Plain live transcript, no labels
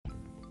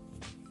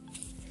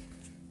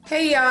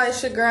Hey y'all,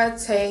 it's your girl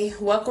Tay.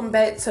 Welcome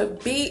back to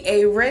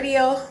BA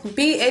Radio.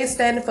 BA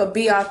standing for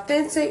Be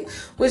Authentic,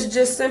 which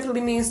just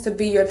simply means to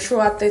be your true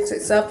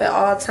authentic self at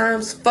all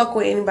times. Fuck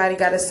what anybody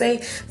gotta say.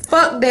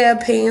 Fuck their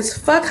opinions.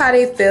 Fuck how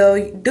they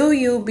feel. Do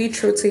you be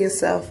true to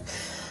yourself?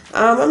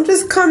 I'm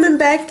just coming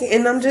back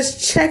and I'm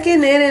just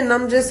checking in and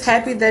I'm just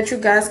happy that you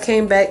guys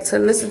came back to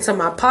listen to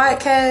my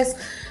podcast.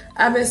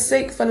 I've been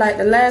sick for like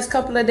the last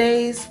couple of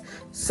days.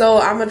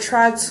 So I'm going to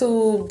try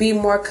to be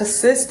more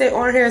consistent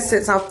on here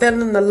since I'm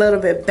feeling a little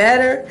bit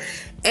better.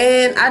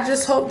 And I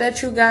just hope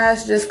that you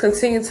guys just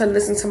continue to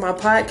listen to my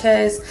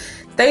podcast.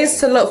 Things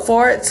to look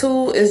forward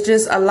to is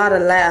just a lot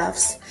of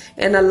laughs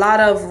and a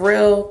lot of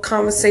real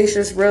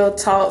conversations, real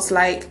talks.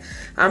 Like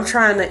I'm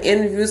trying to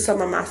interview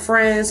some of my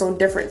friends on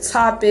different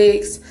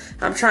topics.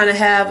 I'm trying to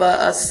have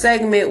a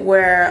segment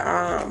where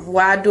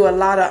I do a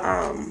lot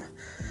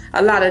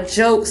of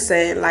jokes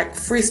and like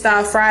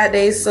freestyle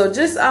Fridays. So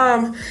just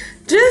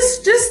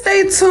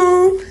stay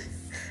tuned.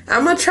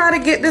 I'm gonna try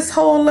to get this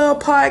whole little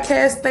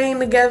podcast thing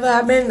together.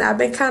 I've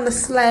been kind of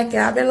slacking.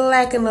 I've been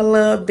lacking a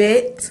little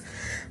bit.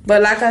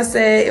 But like I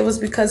said, it was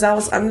because I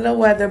was under the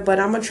weather.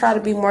 But I'm gonna try to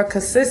be more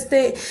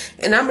consistent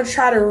and I'm gonna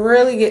try to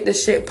really get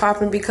this shit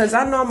popping because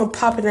I know I'm a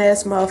popping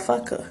ass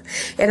motherfucker.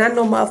 And I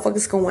know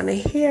motherfuckers gonna wanna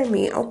hear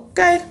me,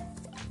 okay?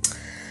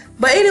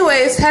 But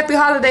anyways, happy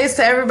holidays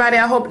to everybody.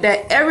 I hope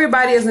that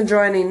everybody is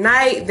enjoying their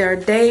night, their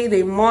day,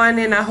 their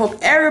morning. I hope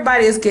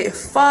everybody is getting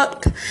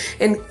fucked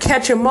and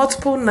catching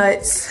multiple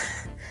nuts.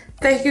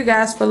 Thank you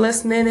guys for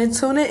listening and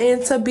tuning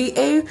in to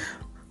BA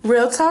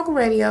Real Talk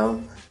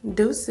Radio.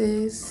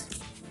 Deuces.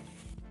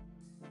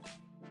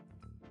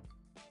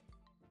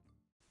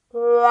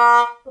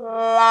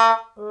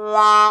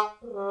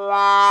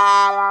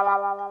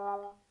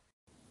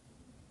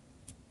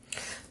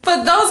 For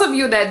those of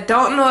you that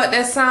don't know what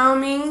that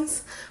sound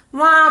means,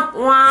 womp,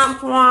 womp,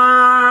 womp.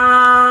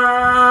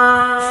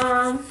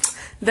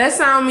 That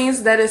sound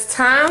means that it's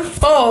time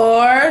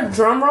for,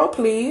 drum roll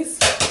please,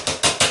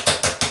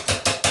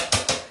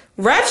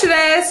 ratchet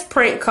ass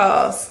prank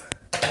calls.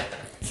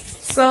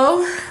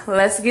 So,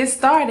 let's get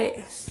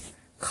started.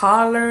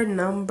 Caller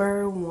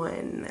number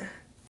 1.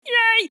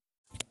 Yay!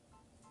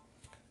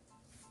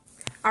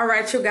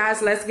 Alright, you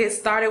guys, let's get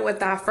started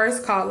with our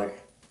first caller.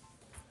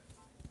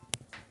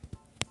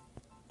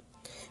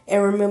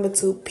 And remember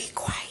to be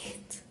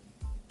quiet.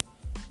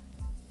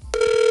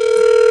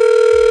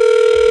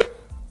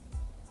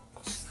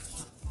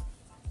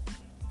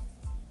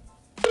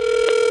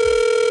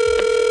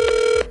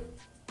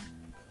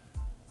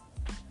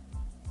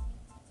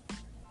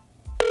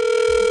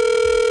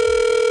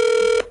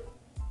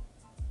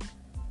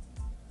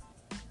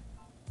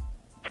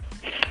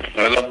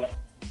 Hello?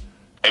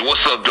 Hey,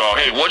 what's up, dog?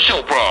 Hey, what's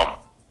your problem?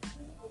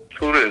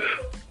 Who this?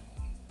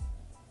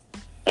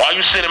 Why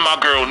you sending my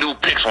girl new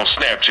pics on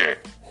Snapchat?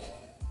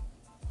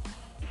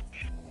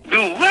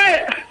 Dude,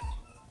 what?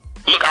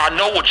 Look, I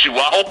know what you.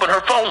 I opened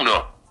her phone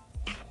up.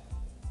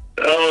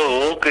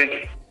 Oh,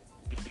 okay.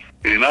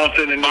 And I'm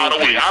sending By the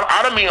way, I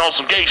don't mean on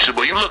some gay shit,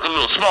 but you look a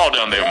little small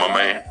down there, my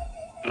man.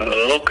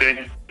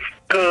 Okay.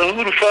 Cuz,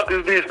 who the fuck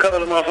is this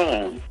calling my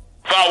phone?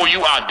 If I were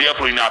you, I'd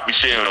definitely not be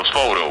sharing those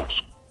photos.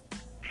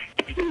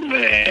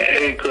 Man,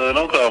 hey, cuz,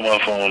 don't call my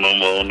phone no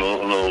more.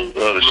 No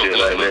other shit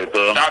like that,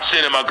 cuz. Stop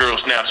sending my girl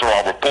snaps or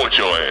I'll report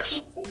your ass.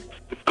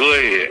 Go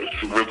ahead.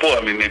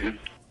 Report me, nigga.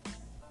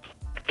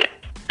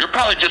 You're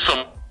probably just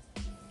some...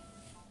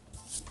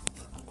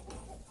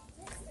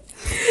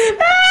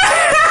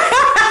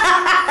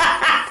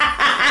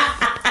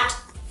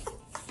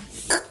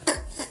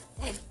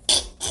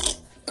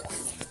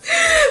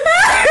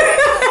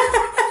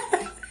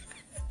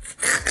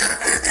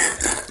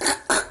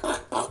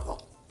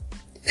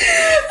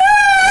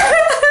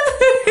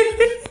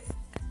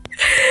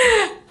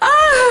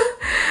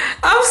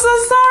 I'm so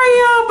sorry,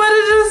 y'all, but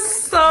it's just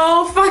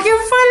so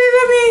fucking funny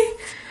to me.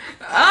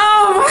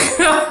 Oh my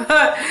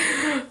god.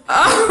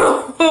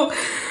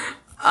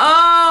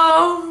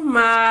 Oh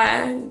my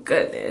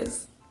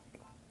goodness.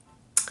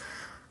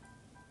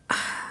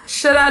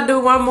 Should I do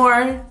one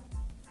more?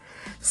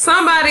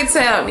 Somebody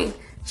tell me.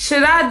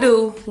 Should I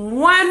do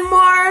one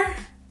more?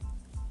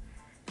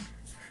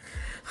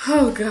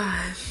 Oh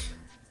gosh.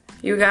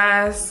 You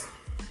guys,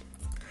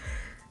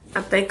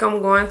 I think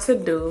I'm going to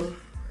do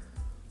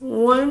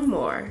one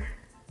more.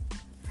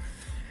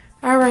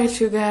 All right,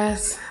 you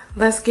guys,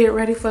 let's get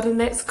ready for the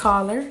next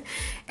caller.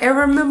 And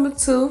remember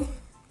to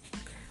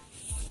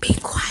be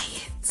quiet.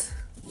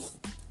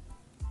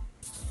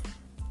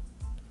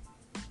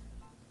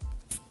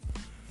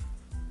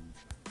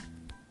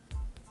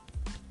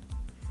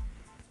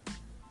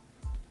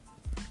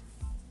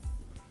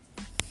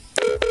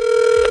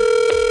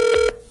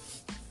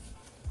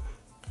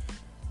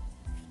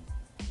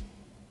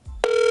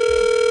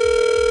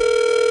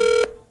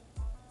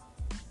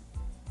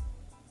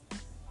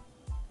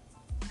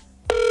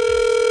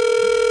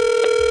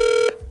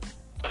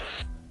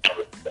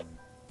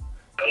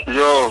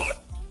 Yo.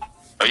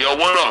 Hey, yo,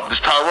 what up? This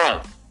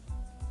Tyrone.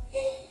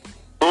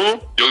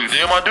 Who? Yo, you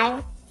there, my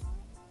dude?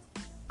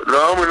 No,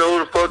 I don't know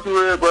who the fuck you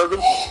is, brother.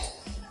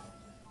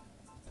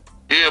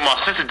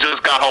 my sister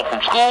just got home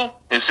from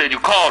school and said you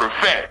called her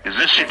fat. Is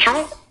this shit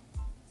true?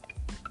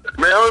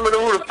 Man, I don't even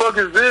know who the fuck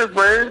is this,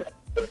 man.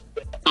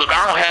 Look,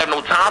 I don't have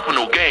no time for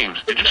no games.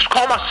 Did you just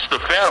call my sister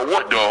fat or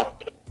what, dog?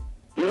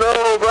 No,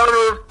 but I don't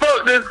know who the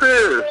fuck this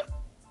is.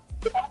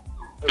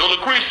 Yo,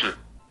 Lucretia,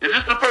 is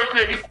this the person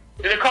that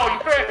they call you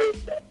fat?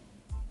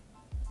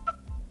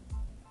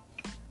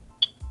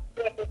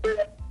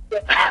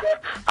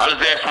 I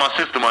just asked my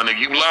sister, my nigga.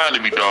 You lying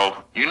to me,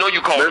 dog. You know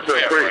you called her That's a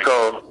fat, prank right?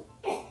 call.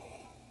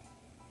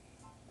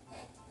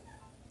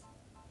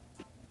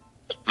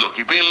 Look,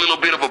 you're being a little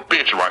bit of a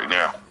bitch right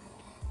now.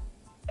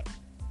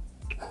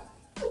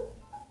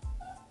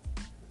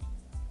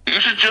 You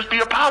should just be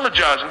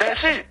apologizing.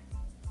 That's it.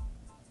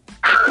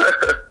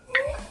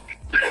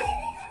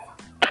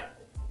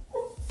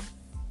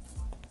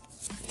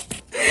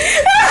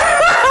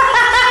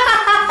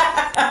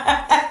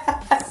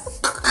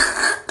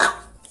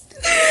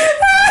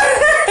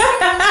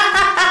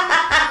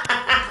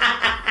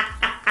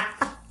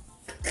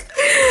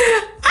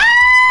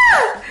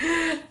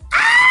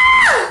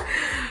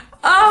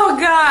 Oh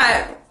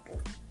God.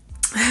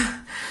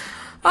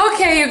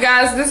 Okay, you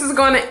guys, this is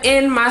going to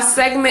end my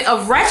segment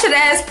of ratchet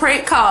ass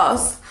prank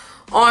calls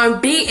on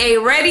BA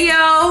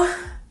Radio,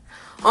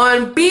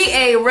 on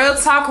BA Real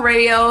Talk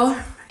Radio.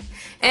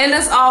 And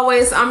as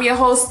always, I'm your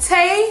host,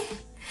 Tay.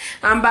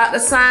 I'm about to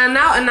sign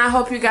out, and I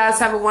hope you guys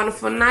have a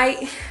wonderful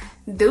night.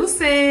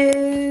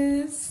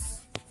 Deuces.